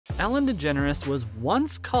Ellen DeGeneres was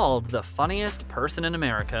once called the funniest person in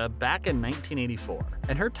America back in 1984,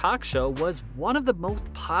 and her talk show was one of the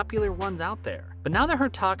most popular ones out there. But now that her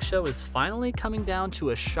talk show is finally coming down to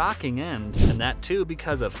a shocking end, and that too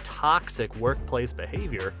because of toxic workplace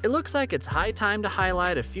behavior, it looks like it's high time to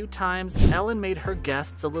highlight a few times Ellen made her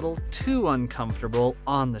guests a little too uncomfortable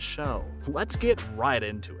on the show. Let's get right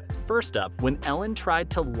into it. First up, when Ellen tried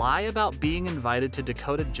to lie about being invited to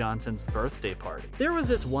Dakota Johnson's birthday party. There was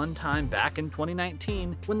this one time back in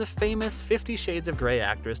 2019 when the famous 50 Shades of Grey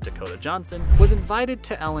actress Dakota Johnson was invited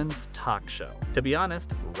to Ellen's talk show. To be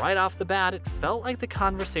honest, right off the bat, it felt like the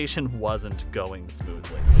conversation wasn't going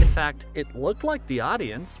smoothly. In fact, it looked like the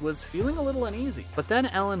audience was feeling a little uneasy. But then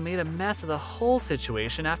Ellen made a mess of the whole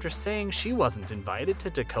situation after saying she wasn't invited to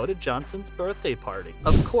Dakota Johnson's birthday party.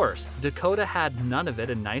 Of course, Dakota had none of it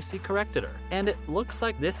and nicely corrected her. And it looks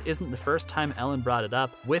like this isn't the first time Ellen brought it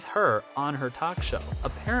up with her on her talk show.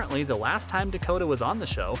 Apparently, the last time Dakota was on the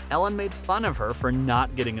show, Ellen made fun of her for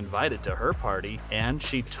not getting invited to her party, and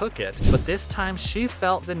she took it, but this time she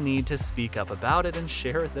felt the need to speak up about it and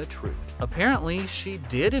share the truth. Apparently, she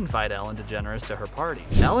did invite Ellen DeGeneres to her party.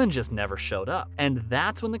 Ellen just never showed up, and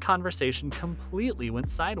that's when the conversation completely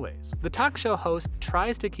went sideways. The talk show host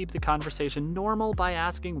tries to keep the conversation normal by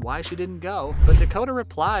asking why she didn't go, but Dakota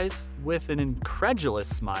replies with an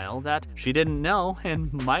incredulous smile that she didn't know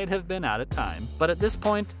and might have been out of time. But at this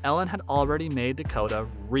point, Ellen had already made Dakota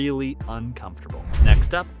really uncomfortable.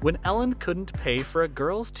 Next up, when Ellen couldn't pay for a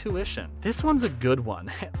girl's tuition. This one's a good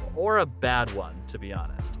one, or a bad one, to be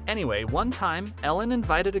honest. Anyway, one time, Ellen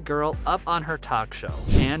invited a girl up on her talk show,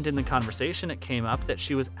 and in the conversation it came up that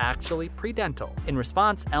she was actually pre-dental. In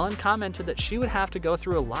response, Ellen commented that she would have to go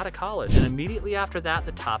through a lot of college, and immediately after that,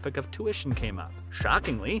 the topic of tuition came up.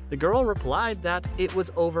 Shockingly, the girl replied that it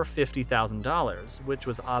was over $50,000, which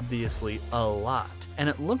was obviously a lot. And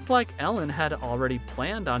it looked like Ellen had already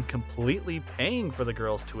planned on completely paying for the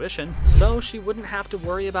girl's tuition, so she wouldn't have to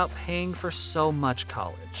worry about paying for so much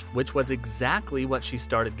college, which was exactly what she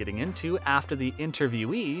started getting into after the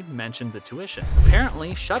interviewee mentioned the tuition.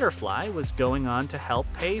 Apparently, Shutterfly was going on to help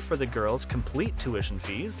pay for the girl's complete tuition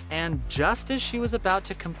fees, and just as she was about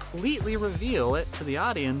to completely reveal it to the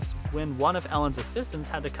audience when one of Ellen's assistants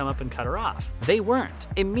had to come up and cut her off. They weren't.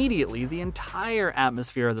 Immediately, the entire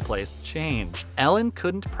atmosphere of the place changed. Ellen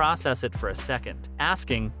couldn't process it for a second,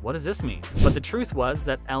 asking, "What does this mean?" But the truth was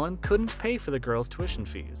that Ellen couldn't pay for the girl's tuition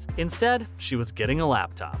fees. Instead, she was getting a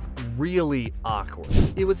laptop. Really awkward.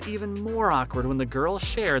 It was even more awkward when the girl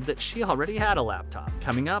shared that she already had a laptop.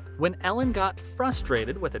 Coming up, when Ellen got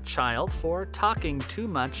frustrated with a child for talking too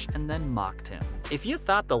much and then mocked him. If you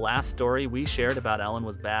thought the last story we shared about Ellen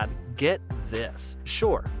was bad, get this.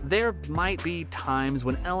 Sure, there might be times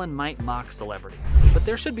when Ellen might mock celebrities, but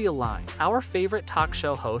there should be a line. Our favorite talk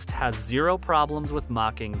show host has zero problems with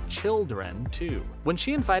mocking children, too. When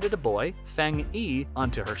she invited a boy, Feng Yi,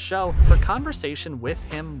 onto her show, her conversation with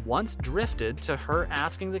him once drifted to her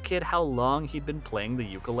asking the kid how long he'd been playing the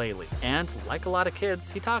ukulele. And like a lot of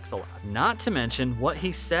kids, he talks a lot. Not to mention, what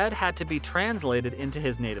he said had to be translated into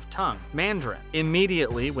his native tongue, Mandarin.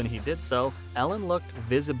 Immediately when he did so, Ellen looked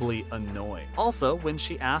visibly annoyed. Also, when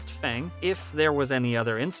she asked Feng if there was any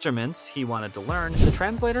other instruments he wanted to learn, the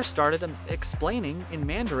translator started explaining in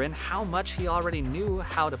Mandarin how much he already knew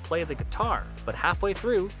how to play the guitar. But halfway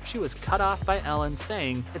through, she was cut off by Ellen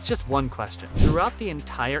saying, "It's just one question." Throughout the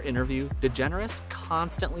entire interview, DeGeneres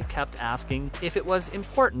constantly kept asking if it was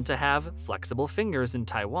important to have flexible fingers in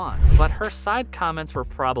Taiwan. But her side comments were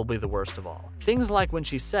probably the worst of all. Things like when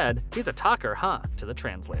she said, "He's a talker, huh?" to the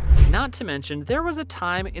translator. Not to mention, there was a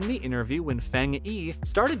time in the interview when Feng Yi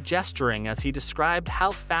started gesturing as he described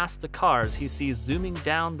how fast the cars he sees zooming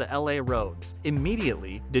down the LA roads.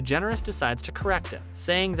 Immediately, DeGeneres decides to correct him,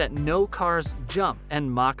 saying that no cars jump,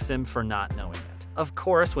 and mocks him for not knowing it. Of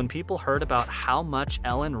course, when people heard about how much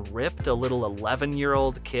Ellen ripped a little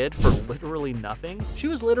 11-year-old kid for literally nothing, she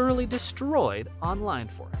was literally destroyed online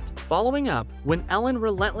for it. Following up, when Ellen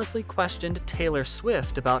relentlessly questioned Taylor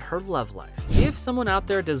Swift about her love life. If someone out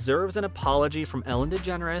there deserves an apology from Ellen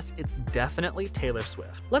DeGeneres, it's definitely Taylor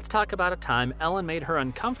Swift. Let's talk about a time Ellen made her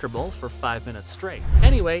uncomfortable for 5 minutes straight.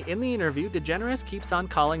 Anyway, in the interview, DeGeneres keeps on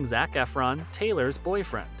calling Zac Efron Taylor's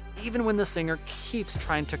boyfriend, even when the singer keeps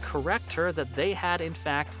trying to correct her that they had, in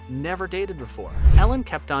fact, never dated before. Ellen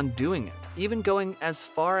kept on doing it, even going as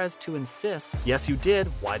far as to insist, "Yes, you did,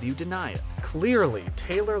 why do you deny it?" Clearly,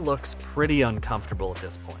 Taylor looks pretty uncomfortable at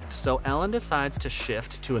this point, so Ellen decides to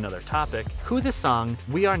shift to another topic, who the song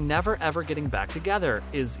 "We Are Never Ever Getting Back Together"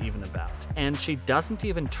 is even about. And she doesn't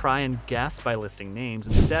even try and guess by listing names.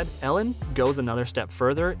 Instead, Ellen goes another step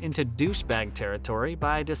further into douchebag territory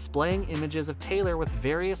by displaying images of Taylor with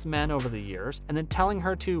various men over the years and then telling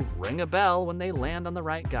her to ring a bell when they land on the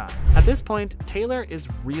right guy. At this point, Taylor is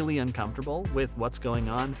really uncomfortable with what's going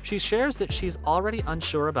on. She shares that she's already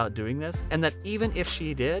unsure about doing this and that even if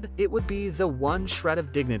she did, it would be the one shred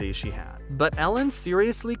of dignity she had. But Ellen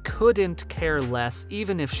seriously couldn't care less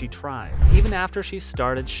even if she tried. Even after she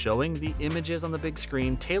started showing the images on the big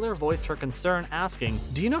screen, Taylor voiced her concern, asking,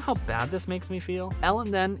 "Do you know how bad this makes me feel?"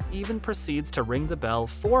 Ellen then even proceeds to ring the bell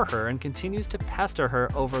for her and continues to pester her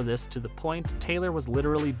over this to the point Taylor was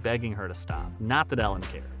literally begging her to stop. Not that Ellen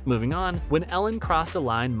cared. Moving on, when Ellen crossed a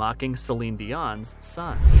line mocking Celine Dion's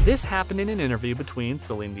son. This happened in an interview between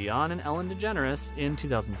Celine Dion and Ellen DeGeneres in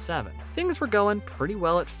 2007. Things were going pretty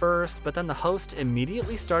well at first, but then the host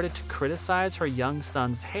immediately started to criticize her young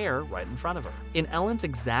son's hair right in front of her. In Ellen's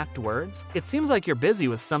exact words, "It seems like you're busy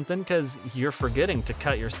with something because you're forgetting to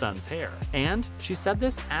cut your son's hair." And she said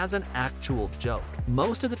this as an actual joke.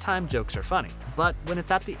 Most of the time jokes are funny, but when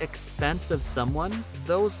it's at the expense of someone,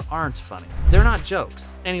 those aren't funny. They're not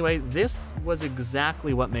jokes. Anyway, this was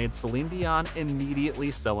exactly what made Celine Dion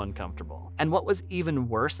immediately so uncomfortable. And what was even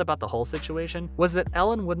worse about the whole situation was that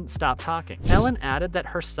Ellen wouldn't stop talking. Ellen added that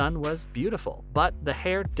her son was beautiful, but the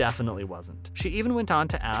hair definitely wasn't. She even went on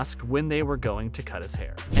to ask when they were going to cut his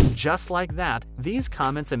hair. And just like that, these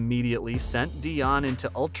comments immediately sent Dion into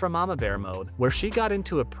ultra mama bear mode, where she got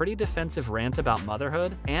into a pretty defensive rant about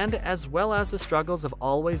motherhood and as well as the struggles of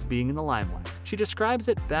always being in the limelight. She describes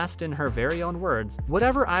it best in her very own words,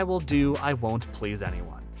 "Whatever I will do, I won't please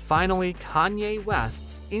anyone." Finally, Kanye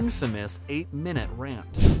West's infamous 8-minute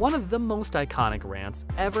rant. One of the most iconic rants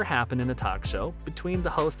ever happened in a talk show between the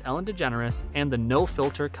host Ellen DeGeneres and the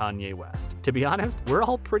no-filter Kanye West. To be honest, we're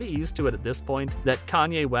all pretty used to it at this point that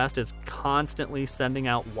Kanye West is constantly sending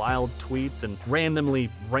out wild tweets and randomly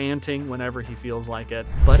ranting whenever he feels like it.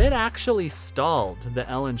 But it actually stalled the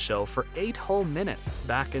Ellen show for 8 whole minutes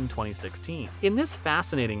back in 2016. In this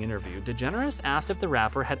fascinating interview, DeGeneres asked if the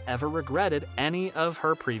rapper had ever regretted any of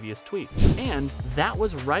her previous tweets. And that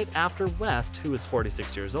was right after West, who is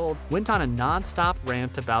 46 years old, went on a non-stop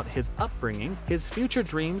rant about his upbringing, his future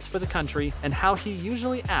dreams for the country, and how he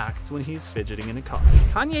usually acts when he's fidgeting in a car.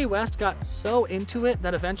 Kanye West got so into it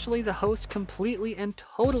that eventually the host completely and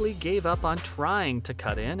totally gave up on trying to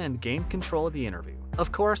cut in and gain control of the interview.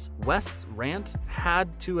 Of course, West's rant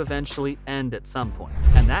had to eventually end at some point,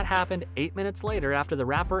 and that happened 8 minutes later after the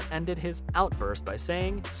rapper ended his outburst by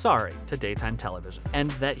saying sorry to daytime television, and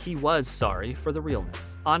that he was sorry for the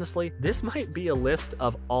realness. Honestly, this might be a list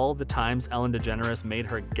of all the times Ellen DeGeneres made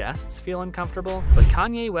her guests feel uncomfortable, but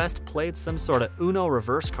Kanye West played some sort of Uno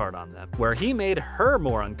reverse card on them, where he made her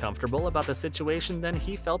more uncomfortable about the situation than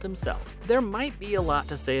he felt himself. There might be a lot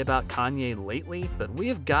to say about Kanye lately, but we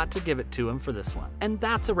have got to give it to him for this one. And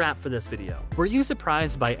that's a wrap for this video. Were you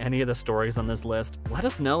surprised by any of the stories on this list? Let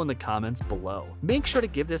us know in the comments below. Make sure to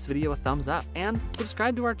give this video a thumbs up and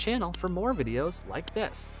subscribe to our channel for more videos like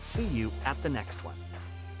this. See you at the next one.